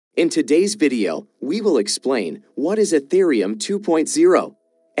In today's video, we will explain what is Ethereum 2.0.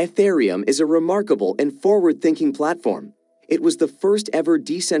 Ethereum is a remarkable and forward-thinking platform. It was the first ever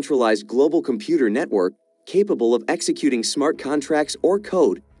decentralized global computer network capable of executing smart contracts or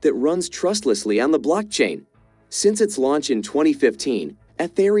code that runs trustlessly on the blockchain. Since its launch in 2015,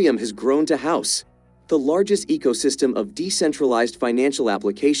 Ethereum has grown to house the largest ecosystem of decentralized financial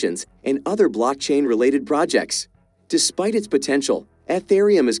applications and other blockchain-related projects. Despite its potential,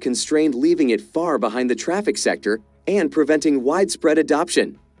 Ethereum is constrained, leaving it far behind the traffic sector and preventing widespread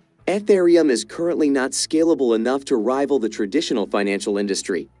adoption. Ethereum is currently not scalable enough to rival the traditional financial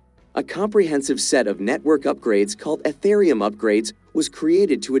industry. A comprehensive set of network upgrades called Ethereum upgrades was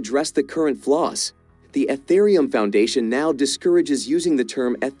created to address the current flaws. The Ethereum Foundation now discourages using the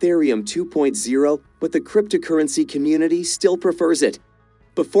term Ethereum 2.0, but the cryptocurrency community still prefers it.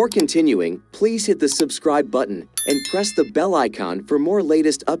 Before continuing, please hit the subscribe button and press the bell icon for more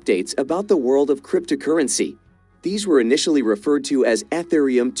latest updates about the world of cryptocurrency. These were initially referred to as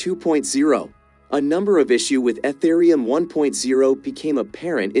Ethereum 2.0. A number of issues with Ethereum 1.0 became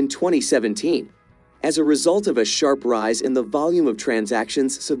apparent in 2017. As a result of a sharp rise in the volume of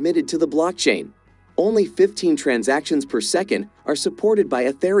transactions submitted to the blockchain, only 15 transactions per second are supported by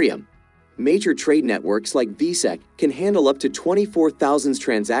Ethereum. Major trade networks like VSEC can handle up to 24,000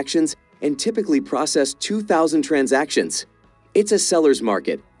 transactions and typically process 2,000 transactions. It's a seller's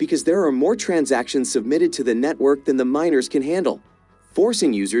market because there are more transactions submitted to the network than the miners can handle,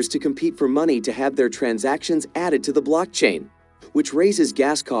 forcing users to compete for money to have their transactions added to the blockchain, which raises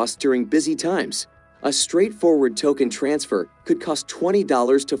gas costs during busy times. A straightforward token transfer could cost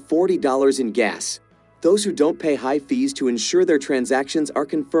 $20 to $40 in gas. Those who don't pay high fees to ensure their transactions are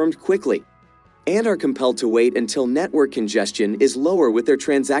confirmed quickly and are compelled to wait until network congestion is lower with their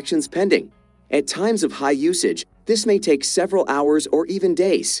transactions pending. At times of high usage, this may take several hours or even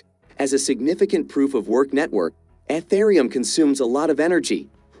days. As a significant proof-of-work network, Ethereum consumes a lot of energy,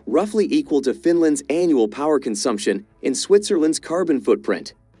 roughly equal to Finland's annual power consumption and Switzerland's carbon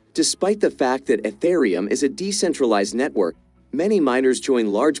footprint. Despite the fact that Ethereum is a decentralized network, many miners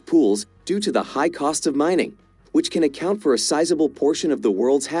join large pools due to the high cost of mining, which can account for a sizable portion of the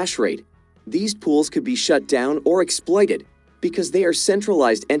world's hash rate. These pools could be shut down or exploited because they are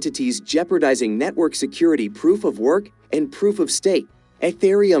centralized entities jeopardizing network security, proof of work, and proof of stake.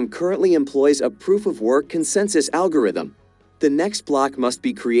 Ethereum currently employs a proof of work consensus algorithm. The next block must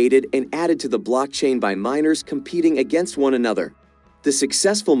be created and added to the blockchain by miners competing against one another. The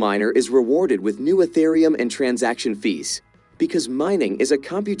successful miner is rewarded with new Ethereum and transaction fees. Because mining is a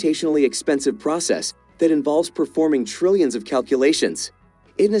computationally expensive process that involves performing trillions of calculations.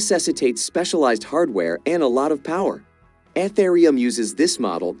 It necessitates specialized hardware and a lot of power. Ethereum uses this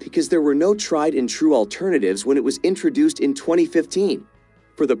model because there were no tried and true alternatives when it was introduced in 2015.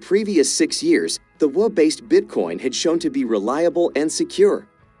 For the previous 6 years, the web-based Bitcoin had shown to be reliable and secure.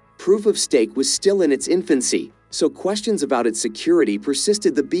 Proof of stake was still in its infancy, so questions about its security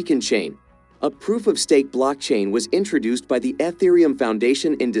persisted. The Beacon chain, a proof-of-stake blockchain, was introduced by the Ethereum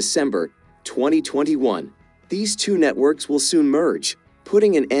Foundation in December 2021. These two networks will soon merge,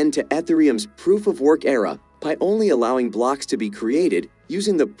 putting an end to Ethereum's proof-of-work era by only allowing blocks to be created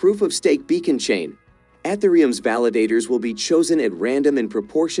using the proof-of-stake Beacon chain. Ethereum's validators will be chosen at random in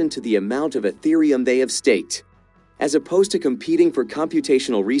proportion to the amount of Ethereum they have staked. As opposed to competing for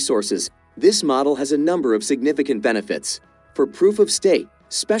computational resources, this model has a number of significant benefits. For proof-of-stake,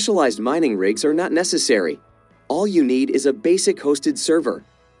 specialized mining rigs are not necessary. All you need is a basic hosted server.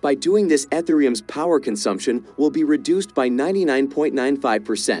 By doing this, Ethereum's power consumption will be reduced by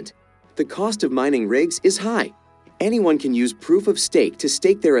 99.95%. The cost of mining rigs is high. Anyone can use proof of stake to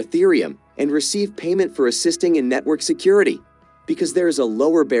stake their Ethereum and receive payment for assisting in network security. Because there is a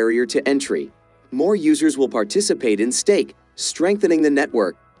lower barrier to entry, more users will participate in stake, strengthening the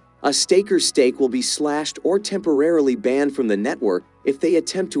network. A staker's stake will be slashed or temporarily banned from the network if they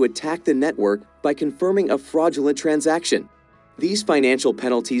attempt to attack the network by confirming a fraudulent transaction. These financial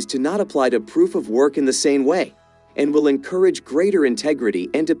penalties do not apply to proof of work in the same way, and will encourage greater integrity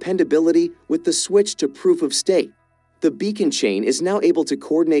and dependability with the switch to proof of stake. The Beacon chain is now able to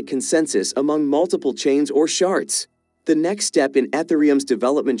coordinate consensus among multiple chains or shards. The next step in Ethereum's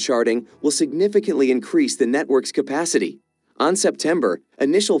development charting will significantly increase the network's capacity. On September,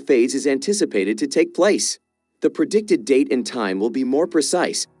 initial phase is anticipated to take place. The predicted date and time will be more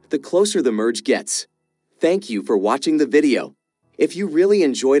precise the closer the merge gets. Thank you for watching the video. If you really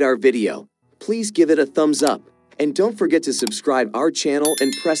enjoyed our video, please give it a thumbs up. And don't forget to subscribe our channel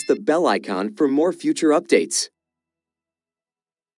and press the bell icon for more future updates.